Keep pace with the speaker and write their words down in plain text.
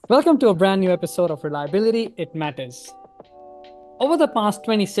Welcome to a brand new episode of Reliability It Matters. Over the past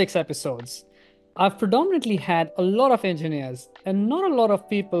 26 episodes, I've predominantly had a lot of engineers and not a lot of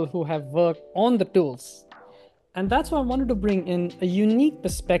people who have worked on the tools. And that's why I wanted to bring in a unique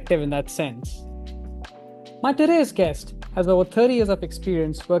perspective in that sense. My today's guest has over 30 years of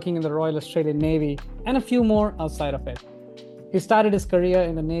experience working in the Royal Australian Navy and a few more outside of it. He started his career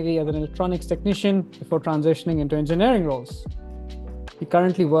in the Navy as an electronics technician before transitioning into engineering roles. He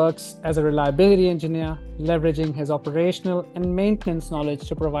currently works as a reliability engineer, leveraging his operational and maintenance knowledge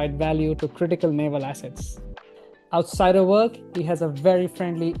to provide value to critical naval assets. Outside of work, he has a very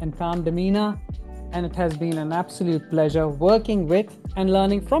friendly and calm demeanor, and it has been an absolute pleasure working with and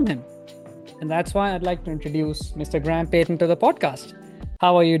learning from him. And that's why I'd like to introduce Mr. Graham Payton to the podcast.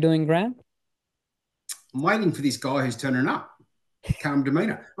 How are you doing, Graham? I'm waiting for this guy who's turning up. Calm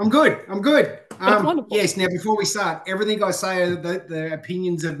demeanor. I'm good. Yes, now before we start, everything I say are the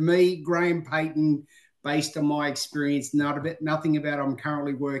opinions of me, Graham Payton, based on my experience, nothing about I'm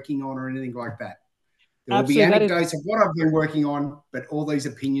currently working on or anything like that. There will be anecdotes of what I've been working on, but all these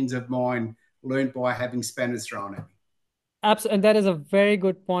opinions of mine learned by having spanners thrown at me. Absolutely. And that is a very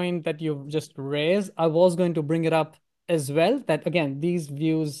good point that you've just raised. I was going to bring it up as well, that again, these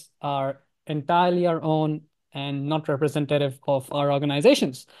views are entirely our own and not representative of our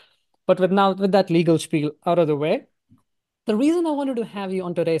organizations. But with that legal spiel out of the way, the reason I wanted to have you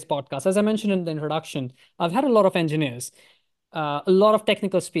on today's podcast, as I mentioned in the introduction, I've had a lot of engineers, a lot of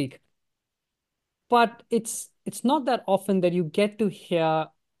technical speak, but it's not that often that you get to hear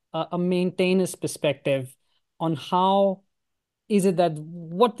a maintainer's perspective on how is it that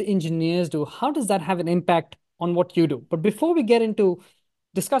what the engineers do, how does that have an impact on what you do? But before we get into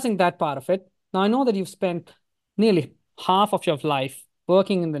discussing that part of it, now I know that you've spent nearly half of your life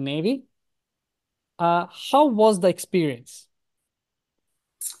working in the Navy. How was the experience?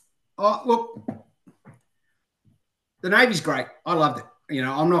 Look, the Navy's great. I loved it.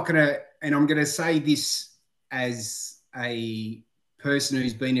 I'm going to say this as a person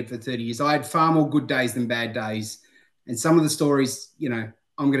who's been here for 30 years. I had far more good days than bad days. And some of the stories,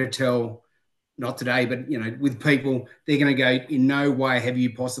 I'm going to tell, not today, but, with people, they're going to go, in no way have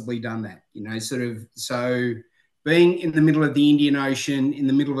you possibly done that, So being in the middle of the Indian Ocean, in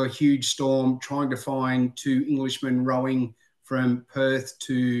the middle of a huge storm, trying to find two Englishmen rowing from Perth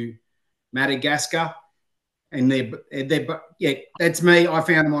to Madagascar, and that's me. I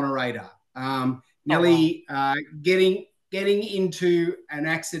found them on a radar. Nelly, getting into an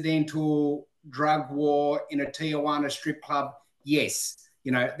accidental drug war in a Tijuana strip club, yes,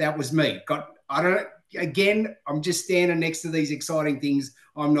 that was me. I'm just standing next to these exciting things.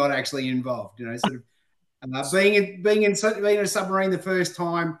 I'm not actually involved, being in a submarine the first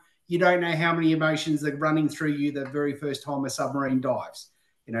time, you don't know how many emotions are running through you the very first time a submarine dives,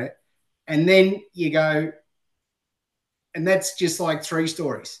 and then you go, and that's just like three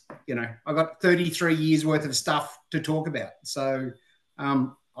stories. I got 33 years worth of stuff to talk about. So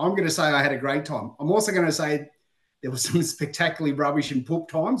I'm going to say I had a great time. I'm also going to say there was some spectacularly rubbish and poop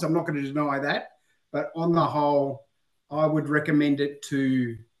times. I'm not going to deny that. But on the whole, I would recommend it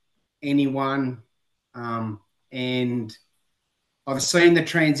to anyone. And I've seen the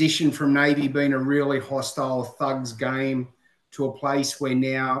transition from Navy being a really hostile thugs game to a place where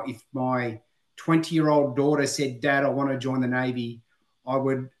now if my 20-year-old daughter said, Dad, I want to join the Navy, I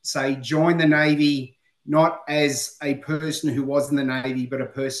would say join the Navy, not as a person who was in the Navy, but a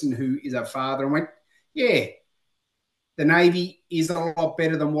person who is a father, and went, yeah, the Navy is a lot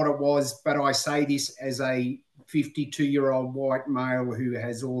better than what it was, but I say this as a 52-year-old white male who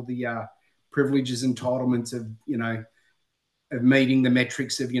has all the privileges, entitlements of, of meeting the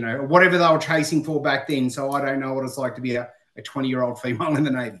metrics of, whatever they were chasing for back then. So I don't know what it's like to be a 20-year-old female in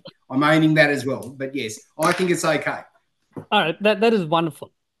the Navy. I'm owning that as well. But yes, I think it's okay. All right. That is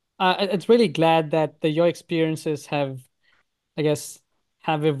wonderful. It's really glad that your experiences have, I guess,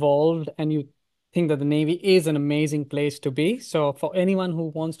 have evolved and you think that the Navy is an amazing place to be. So for anyone who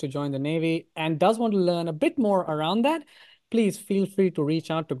wants to join the Navy and does want to learn a bit more around that, please feel free to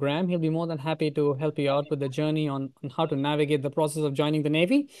reach out to Graham. He'll be more than happy to help you out with the journey on how to navigate the process of joining the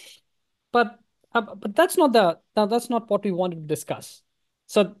Navy. But that's not what we wanted to discuss.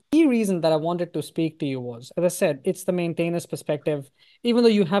 So the key reason that I wanted to speak to you was, as I said, it's the maintainer's perspective, even though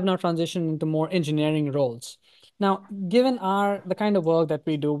you have now transitioned into more engineering roles. Now, given the kind of work that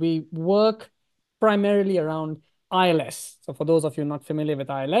we do, we work primarily around ILS. So for those of you not familiar with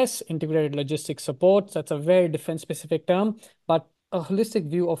ILS, Integrated Logistics Support, that's a very defense-specific term, but a holistic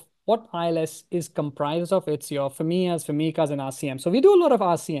view of what ILS is comprised of. It's your FMEAs, FMECAs, and RCM. So we do a lot of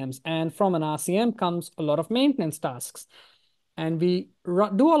RCMs, and from an RCM comes a lot of maintenance tasks. and we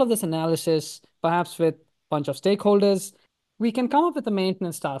do all of this analysis, perhaps with a bunch of stakeholders, we can come up with a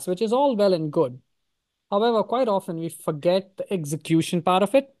maintenance task, which is all well and good. However, quite often we forget the execution part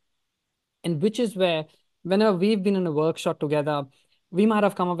of it, and which is where, whenever we've been in a workshop together, we might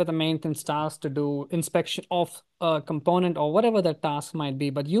have come up with a maintenance task to do inspection of a component or whatever that task might be.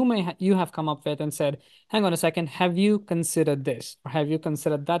 But you have come up with and said, hang on a second, have you considered this or have you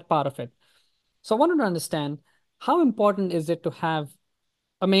considered that part of it? So I wanted to understand, how important is it to have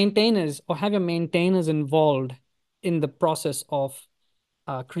a maintainers or have your maintainers involved in the process of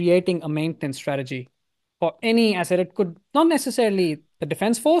creating a maintenance strategy for any asset? It could not necessarily the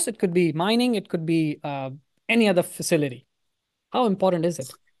defense force, it could be mining, it could be any other facility. How important is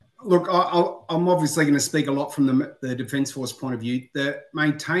it? Look, I'm obviously going to speak a lot from the Defence Force point of view. The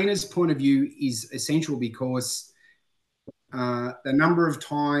maintainer's point of view is essential because the number of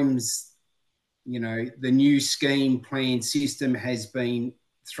times, the new scheme plan system has been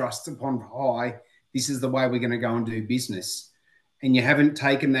thrust upon high. This is the way we're going to go and do business. And you haven't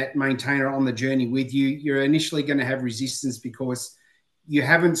taken that maintainer on the journey with you. You're initially going to have resistance because you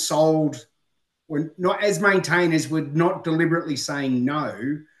haven't sold. We're not, as maintainers, we're not deliberately saying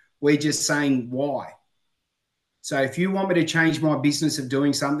no. We're just saying why. So if you want me to change my business of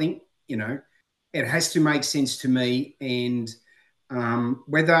doing something, it has to make sense to me. And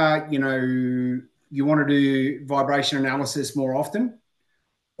whether, you want to do vibration analysis more often,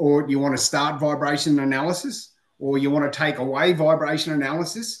 or you want to start vibration analysis, or you want to take away vibration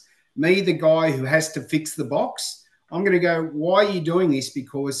analysis, me, the guy who has to fix the box, I'm going to go, why are you doing this?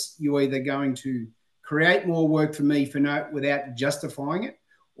 Because you're either going to create more work for me without justifying it,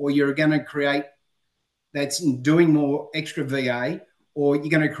 or you're going to create that's doing more extra VA, or you're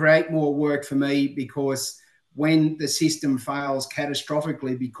going to create more work for me because when the system fails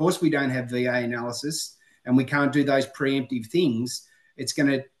catastrophically because we don't have VA analysis and we can't do those preemptive things, it's going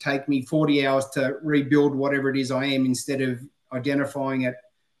to take me 40 hours to rebuild whatever it is I am, instead of identifying it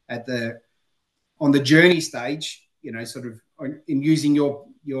on the journey stage, sort of in using your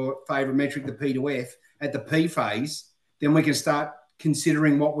favorite metric, the P2F, at the P phase, then we can start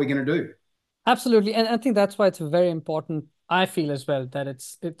considering what we're going to do. Absolutely. And I think that's why it's very important, I feel as well, that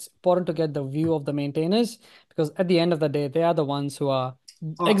it's important to get the view of the maintainers, because at the end of the day, they are the ones who are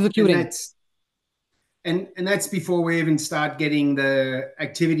executing. And that's before we even start getting the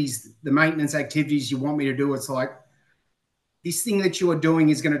activities, the maintenance activities you want me to do. It's like, this thing that you are doing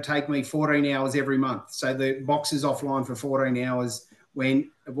is going to take me 14 hours every month. So the box is offline for 14 hours. When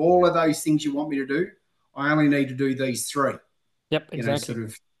of all of those things you want me to do, I only need to do these 3. Yep, exactly.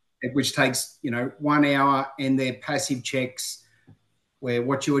 Which takes, 1 hour, and they're passive checks where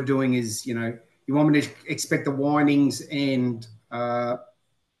what you are doing is, you want me to expect the windings and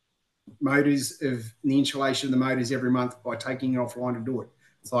motors of the insulation of the motors every month by taking it offline to do it.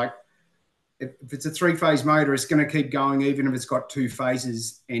 It's like, if it's a 3-phase motor, it's going to keep going even if it's got 2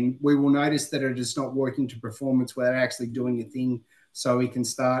 phases, and we will notice that it is not working to performance without actually doing a thing, so we can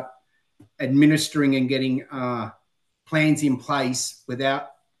start administering and getting plans in place without.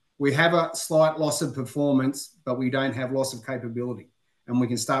 We have a slight loss of performance, but we don't have loss of capability, and we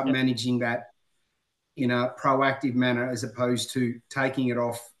can start managing that in a proactive manner as opposed to taking it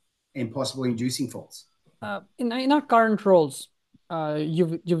off and possibly inducing faults. In our current roles,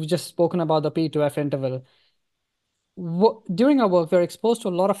 you've just spoken about the P2F interval. During our work, we're exposed to a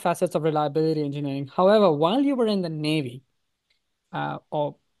lot of facets of reliability engineering. However, while you were in the Navy,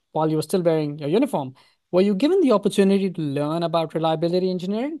 or while you were still wearing your uniform, were you given the opportunity to learn about reliability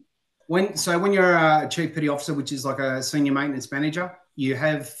engineering? When you're a chief petty officer, which is like a senior maintenance manager, you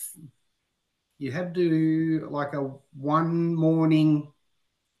have to do like a 1 morning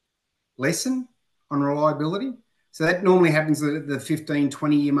lesson on reliability. So that normally happens at the 15,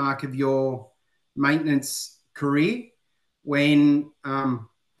 20-year mark of your maintenance career, when, the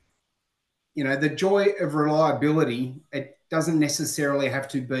joy of reliability, it doesn't necessarily have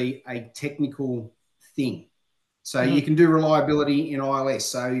to be a technical thing. So you can do reliability in ILS.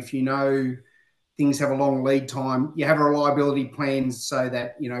 So if things have a long lead time, you have a reliability plan so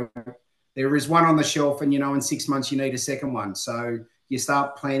that, there is one on the shelf and, in 6 months you need a second one. So you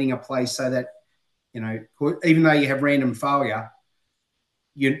start planning a place so that, even though you have random failure,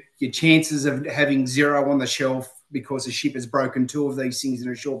 your chances of having 0 on the shelf because a ship has broken 2 of these things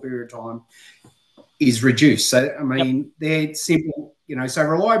in a short period of time is reduced. So, I mean, they're simple, so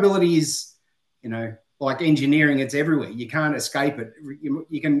reliability is, like engineering, it's everywhere. You can't escape it.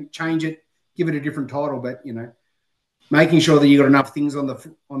 You can change it, give it a different title, but, making sure that you've got enough things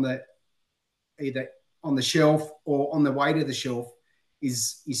either on the shelf or on the way to the shelf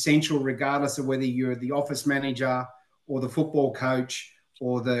is essential, regardless of whether you're the office manager or the football coach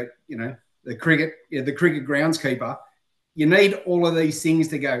or the cricket groundskeeper. You need all of these things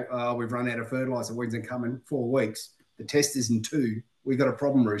to go, oh, we've run out of fertilizer. When's it coming? 4 weeks. The test is in 2. We've got a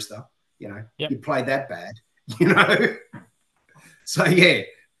problem, Rooster. Yep. You played that bad, you know? So, yeah.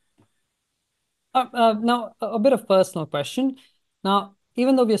 Now, a bit of personal question. Now,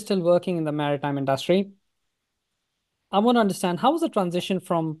 even though we are still working in the maritime industry, I want to understand how was the transition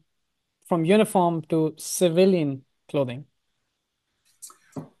from uniform to civilian clothing?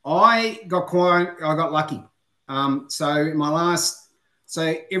 I got lucky. So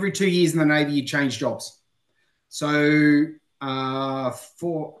every 2 years in the Navy, you change jobs. So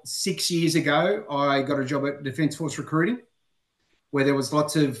 6 years ago, I got a job at Defence Force Recruiting, where there was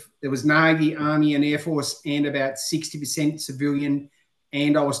Navy, Army, and Air Force, and about 60% civilian.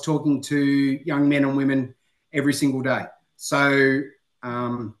 And I was talking to young men and women every single day. So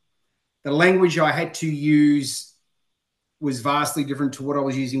the language I had to use was vastly different to what I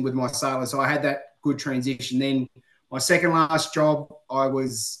was using with my sailors. So I had that good transition. Then my second last job, I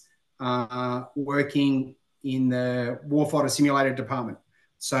was working in the warfighter simulator department.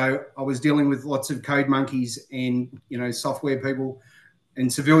 So I was dealing with lots of code monkeys and software people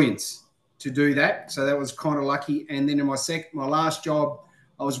and civilians to do that. So that was kind of lucky. And then in my last job,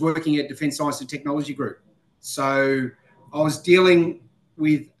 I was working at Defence Science and Technology Group. So I was dealing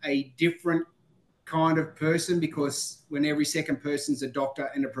with a different kind of person, because when every second person's a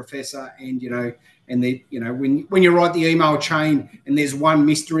doctor and a professor, and when you write the email chain and there's one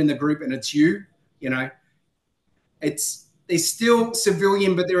mister in the group and it's they're still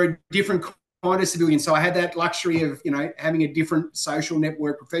civilian, but they're a different kind of civilian. So I had that luxury of having a different social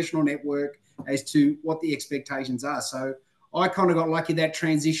network, professional network, as to what the expectations are. So I kind of got lucky that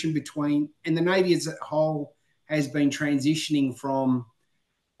transition between, and the Navy as a whole has been transitioning from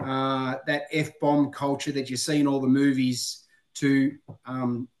that F-bomb culture that you see in all the movies to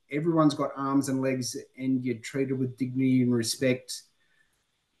everyone's got arms and legs and you're treated with dignity and respect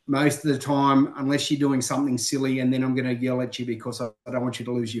most of the time, unless you're doing something silly, and then I'm going to yell at you because I don't want you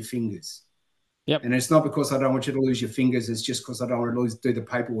to lose your fingers. Yep. And it's not because I don't want you to lose your fingers, it's just because I don't want to do the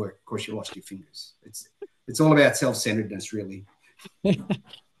paperwork because you lost your fingers. It's all about self-centeredness, really.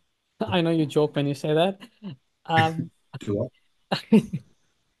 I know you joke when you say that. Do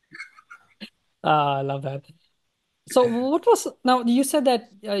I love that. So now you said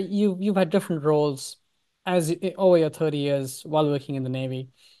that you've had different roles over your 30 years while working in the Navy.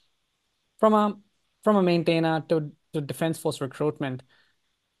 From a from a maintainer to Defense Force recruitment,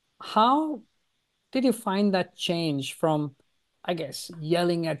 how did you find that change from, I guess,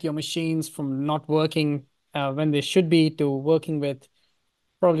 yelling at your machines from not working when they should be, to working with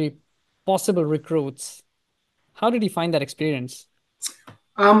probably possible recruits? How did you find that experience?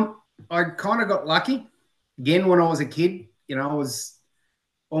 I kind of got lucky. Again, when I was a kid,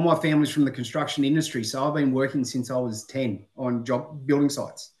 all my family's from the construction industry, so I've been working since I was 10 on job building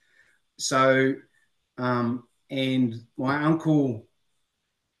sites. So, and my uncle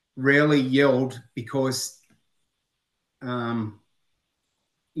rarely yelled because, the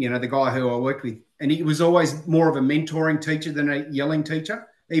guy who I worked with, and he was always more of a mentoring teacher than a yelling teacher,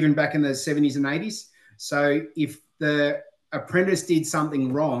 even back in the 70s and 80s. So if the apprentice did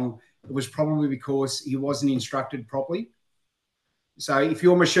something wrong, it was probably because he wasn't instructed properly. So if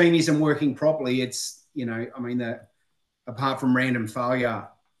your machine isn't working properly, it's, apart from random failure,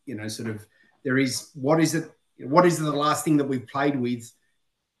 there is, what is the last thing that we've played with?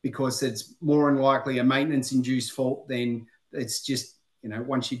 Because it's more than likely a maintenance induced fault than it's just,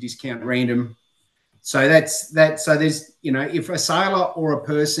 once you discount random. So that's that. So there's, if a sailor or a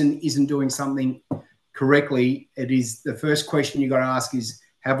person isn't doing something correctly, it is the first question you got to ask is,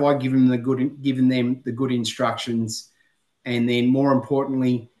 have I given them the good instructions? And then more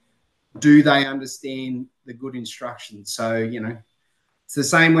importantly, do they understand the good instructions? So, it's the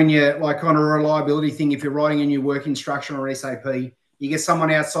same when you're like on a reliability thing. If you're writing a new work instruction or SAP, you get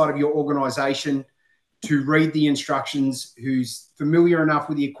someone outside of your organization to read the instructions who's familiar enough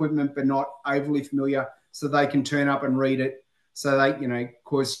with the equipment but not overly familiar, so they can turn up and read it. So they, of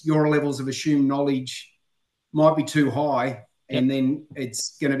course, your levels of assumed knowledge might be too high, and then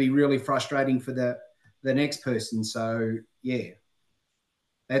it's going to be really frustrating for the next person. So yeah,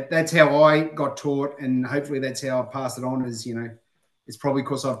 that's how I got taught, and hopefully that's how I pass it on. Is it's probably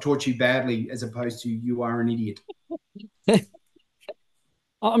because I've taught you badly as opposed to you are an idiot.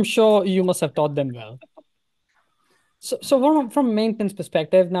 I'm sure you must have taught them well. So from a maintenance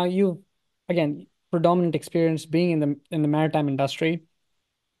perspective, now you, again, predominant experience being in the maritime industry.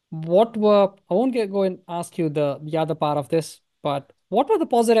 I won't go and ask you the other part of this, but what were the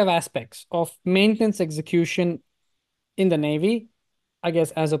positive aspects of maintenance execution in the Navy, I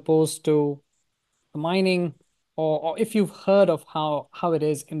guess, as opposed to the mining, or if you've heard of how it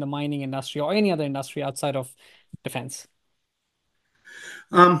is in the mining industry or any other industry outside of defense.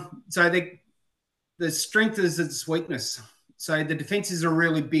 So the strength is its weakness. So the defence is a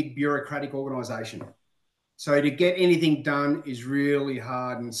really big bureaucratic organisation. So to get anything done is really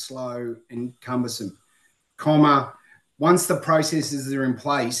hard and slow and cumbersome. Comma, once the processes are in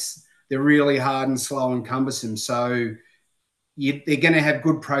place, they're really hard and slow and cumbersome. So they're going to have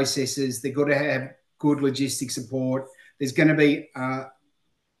good processes. They're going to have good logistic support. There's going to be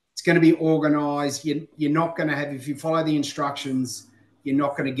it's going to be organised. You're not going to have, if you follow the instructions, you're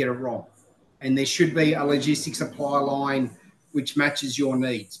not going to get it wrong. And there should be a logistic supply line which matches your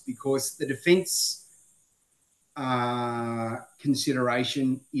needs, because the defence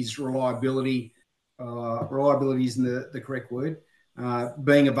consideration is reliability. Reliability isn't the correct word.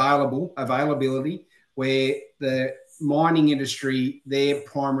 Being availability, where the mining industry, their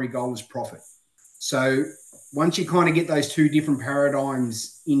primary goal is profit. So once you kind of get those two different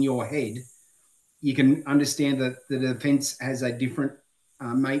paradigms in your head, you can understand that the defence has a different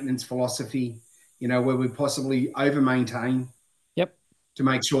maintenance philosophy, where we possibly over maintain Yep. to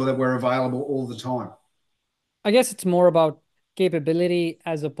make sure that we're available all the time. I guess it's more about capability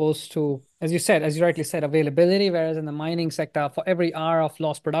as opposed to, as you said, as you rightly said, availability. Whereas in the mining sector, for every hour of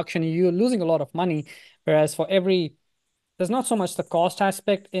lost production, you're losing a lot of money. Whereas for every, there's not so much the cost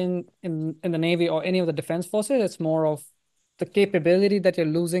aspect in the Navy or any of the defense forces. It's more of the capability that you're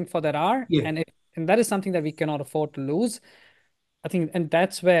losing for that hour, Yeah. and that is something that we cannot afford to lose. I think, and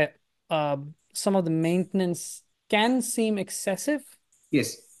that's where some of the maintenance can seem excessive,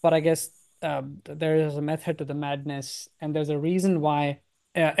 Yes. but I guess there is a method to the madness, and there's a reason why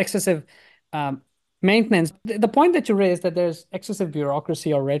excessive um, maintenance. The point that you raised, that there's excessive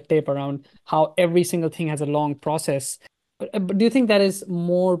bureaucracy or red tape around how every single thing has a long process. But do you think that is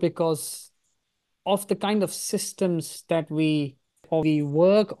more because of the kind of systems that we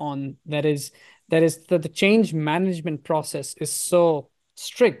work on? That is the change management process is so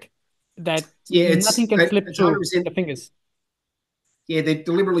strict that Yeah, nothing can slip it's 100 through percent. the fingers. Yeah, they're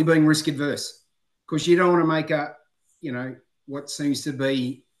deliberately being risk adverse, because you don't want to make what seems to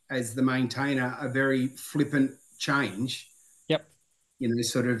be, as the maintainer, a very flippant change. Yep.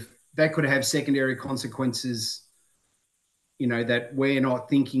 Sort of, that could have secondary consequences, that we're not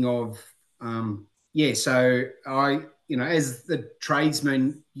thinking of. Yeah, so as the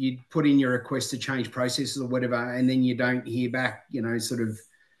tradesman, you put in your request to change processes or whatever, and then you don't hear back, sort of,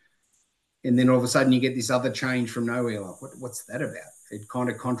 and then all of a sudden you get this other change from nowhere. Like, what's that about? It kind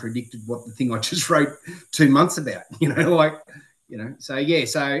of contradicted what the thing I just wrote 2 months about, So yeah,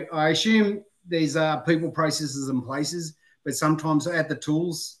 so I assume there's people, processes, and places, but sometimes at the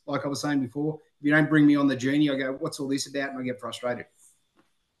tools, like I was saying before, if you don't bring me on the journey, I go, what's all this about? And I get frustrated.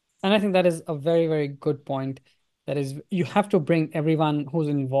 And I think that is a very, very good point. That is, you have to bring everyone who's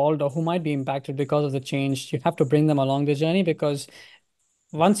involved or who might be impacted because of the change, you have to bring them along the journey, because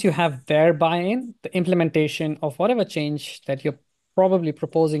once you have their buy-in, the implementation of whatever change that you're probably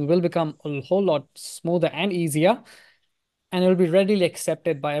proposing will become a whole lot smoother and easier, and it will be readily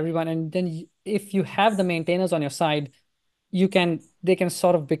accepted by everyone. And then if you have the maintainers on your side, they can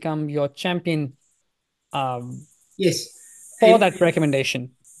sort of become your champion um, Yes. for And that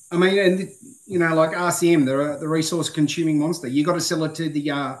recommendation. I mean, and like RCM, the resource consuming monster, you got to sell it to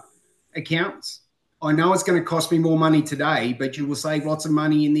the accountants. I know it's going to cost me more money today, but you will save lots of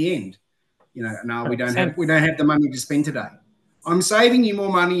money in the end. No, we don't have 100%. the money to spend today. I'm saving you more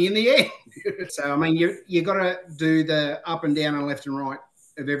money in the end. So I mean, you got to do the up and down and left and right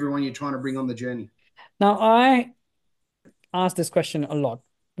of everyone you're trying to bring on the journey. Now, I ask this question a lot.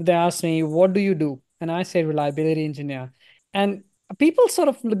 They ask me, what do you do? And I say reliability engineer. And people sort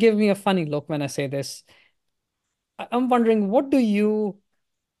of give me a funny look when I say this. I'm wondering, what do you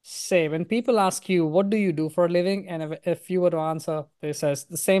say when people ask you, what do you do for a living? And if you were to answer this as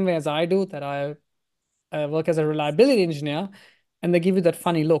the same way as I do, that I work as a reliability engineer, and they give you that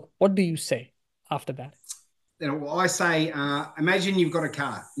funny look, what do you say after that? Well, I say, imagine you've got a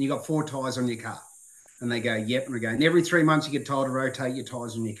car and you've got 4 tyres on your car. And they go, yep. And I go, and every 3 months you get told to rotate your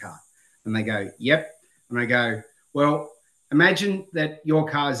tyres on your car. And they go, yep. And I go, well, imagine that your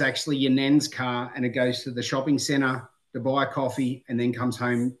car is actually your nan's car and it goes to the shopping centre to buy a coffee and then comes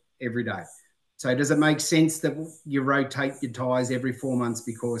home every day. So does it make sense that you rotate your tyres every 4 months,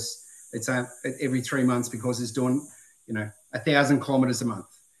 because it's every 3 months, because it's doing, 1,000 kilometres a month?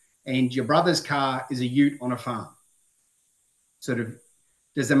 And your brother's car is a ute on a farm. Sort of,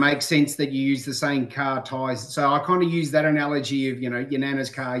 does it make sense that you use the same car tyres? So I kind of use that analogy of, your nana's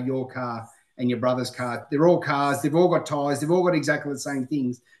car, your car, and your brother's car. They're all cars. They've all got tyres. They've all got exactly the same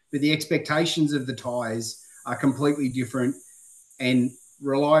things, but the expectations of the tyres are completely different. And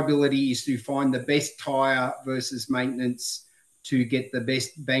reliability is to find the best tyre versus maintenance to get the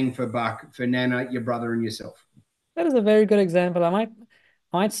best bang for buck for Nana, your brother, and yourself. That is a very good example. I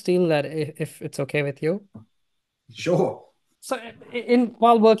might steal that if it's okay with you. Sure. So in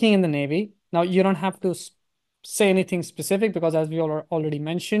while working in the Navy, now you don't have to say anything specific because as we already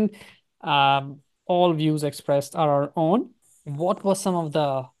mentioned, all views expressed are our own. What were some of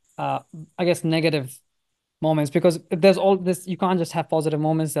the I guess negative moments? Because there's all this, you can't just have positive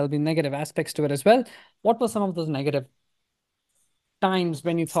moments, there'll be negative aspects to it as well. What were some of those negative times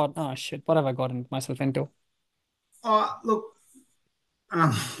when you thought, oh shit, what have I gotten myself into? Look,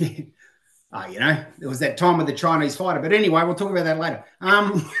 there was that time with the Chinese fighter, but anyway, we'll talk about that later.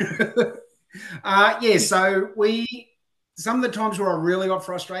 Yeah, so some of the times where I really got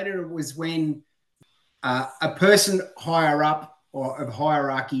frustrated was when a person higher up or of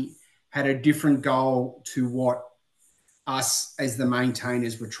hierarchy had a different goal to what us as the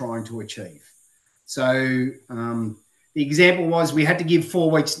maintainers were trying to achieve. So the example was we had to give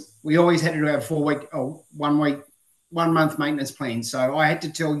 4 weeks. We always had to have 4 week, 1 week, 1 month maintenance plan. So I had to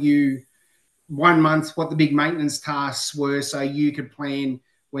tell you 1 month what the big maintenance tasks were so you could plan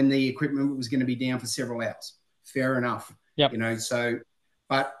when the equipment was going to be down for several hours. Fair enough. Yep.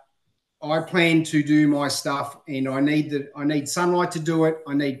 But I plan to do my stuff and I need sunlight to do it.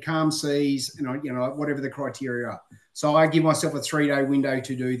 I need calm seas and whatever the criteria are. So I give myself a 3-day window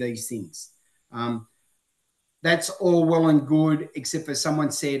to do these things. That's all well and good, except for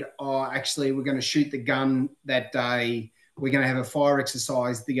someone said, oh, actually, we're going to shoot the gun that day. We're going to have a fire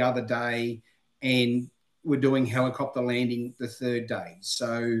exercise the other day, and we're doing helicopter landing the 3rd day.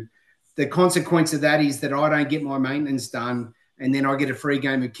 So the consequence of that is that I don't get my maintenance done, and then I get a free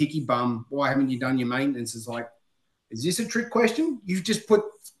game of kicky bum. Why haven't you done your maintenance? It's like, is this a trick question? You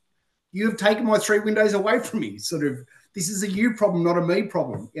have taken my 3 windows away from me. Sort of, this is a you problem, not a me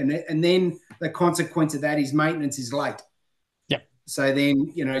problem. And then the consequence of that is maintenance is late. Yeah. So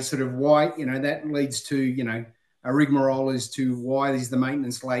then, sort of why, that leads to, a rigmarole as to why is the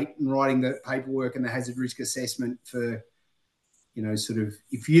maintenance late and writing the paperwork and the hazard risk assessment for, sort of,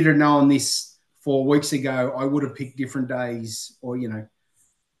 if you'd have known this 4 weeks ago, I would have picked different days or, the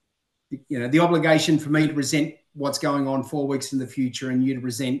obligation for me to present what's going on 4 weeks in the future and you to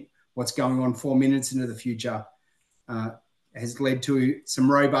present what's going on 4 minutes into the future has led to some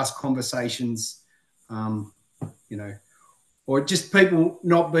robust conversations, or just people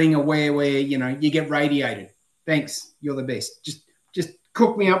not being aware where, you get radiated. Thanks, you're the best. Just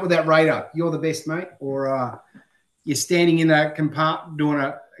cook me up with that radar. You're the best, mate. Or you're standing in a compartment doing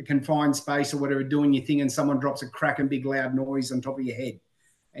a confined space or whatever, doing your thing, and someone drops a cracking big loud noise on top of your head,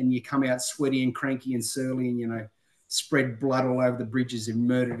 and you come out sweaty and cranky and surly, and spread blood all over the bridges and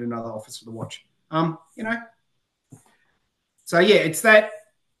murdered another officer to watch. So yeah, it's that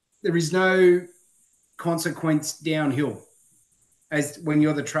there is no consequence downhill as when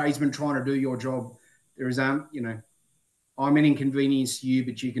you're the tradesman trying to do your job. There is, I'm an inconvenience to you,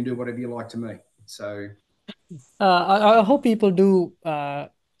 but you can do whatever you like to me. So I hope people do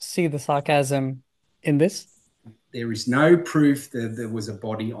see the sarcasm in this. There is no proof that there was a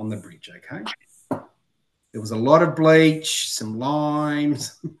body on the bridge, okay? There was a lot of bleach, some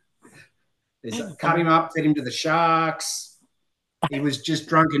limes. Cut him up, fed him to the sharks. He was just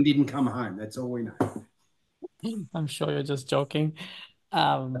drunk and didn't come home. That's all we know. I'm sure you're just joking.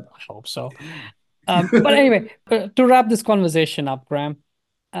 I hope so. But anyway, to wrap this conversation up, Graham,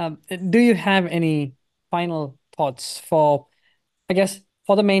 do you have any final thoughts for, I guess,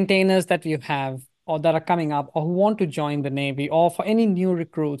 for the maintainers that you have or that are coming up or who want to join the Navy, or for any new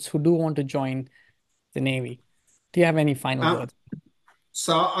recruits who do want to join the Navy? Do you have any final words?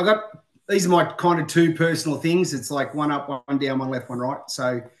 So these are my kind of 2 personal things. It's like one up, one down, one left, one right.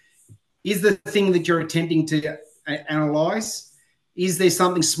 So is the thing that you're attempting to analyze, is there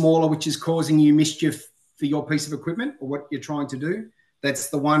something smaller which is causing you mischief for your piece of equipment or what you're trying to do? That's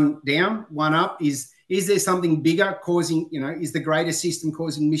the one down. One up is there something bigger causing, is the greater system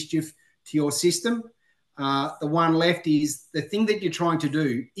causing mischief to your system? The one left is the thing that you're trying to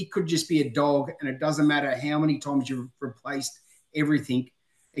do. It could just be a dog, and it doesn't matter how many times you've replaced everything.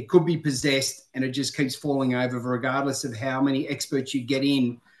 It could be possessed, and it just keeps falling over, regardless of how many experts you get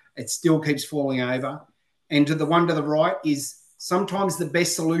in. It still keeps falling over. And to the one to the right is sometimes the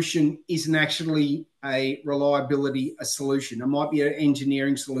best solution isn't actually a solution. It might be an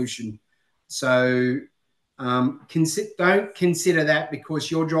engineering solution. So don't consider that, because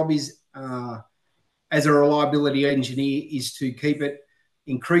your job is, as a reliability engineer, is to keep it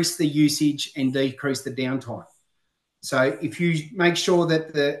increase the usage and decrease the downtime. So if you make sure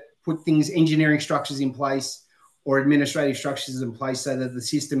that put things, engineering structures in place or administrative structures in place so that the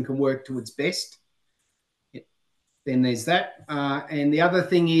system can work to its best, then there's that. And the other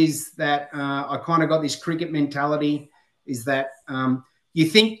thing is that I kind of got this cricket mentality, is that you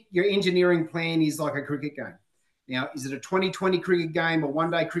think your engineering plan is like a cricket game. Now, is it a 2020 cricket game, a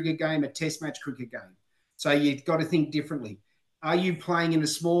one-day cricket game, a test match cricket game? So you've got to think differently. Are you playing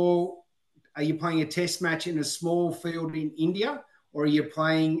a test match in a small field in India, or are you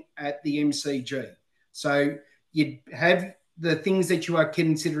playing at the MCG? So you have the things that you are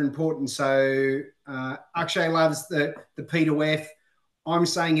consider important. So Akshay loves the P2F. I'm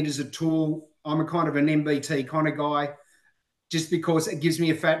saying it as a tool. I'm a kind of an MBT kind of guy, just because it gives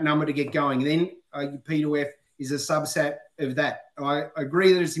me a fat number to get going. Then P2F is a subset of that. I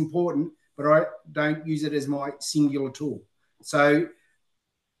agree that it's important, but I don't use it as my singular tool. So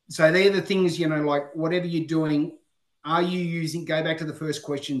they're the things, like whatever you're doing, are you using, go back to the first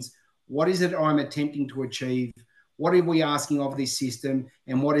questions, what is it I'm attempting to achieve? What are we asking of this system?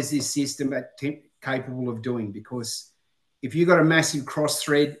 And what is this system capable of doing? Because if you've got a massive cross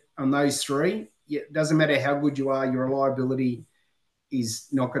thread on those three, it doesn't matter how good you are, your reliability is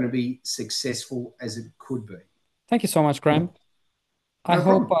not going to be successful as it could be. Thank you so much, Graham. I No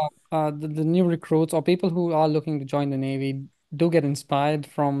hope problem. the new recruits or people who are looking to join the Navy do get inspired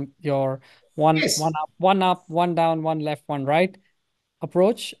from your Yes. one up, one down, one left, one right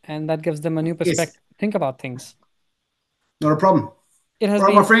approach, and that gives them a new Yes. perspective to think about things. Not a problem. It has All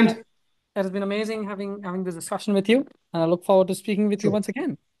right, my been friend. it has been amazing having this discussion with you, and I look forward to speaking with you Sure. once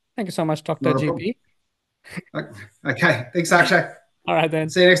again. Thank you so much, Dr. Not a problem. GP. Okay. Thanks, Akshay. All right then.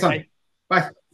 See you next time. Bye. Bye.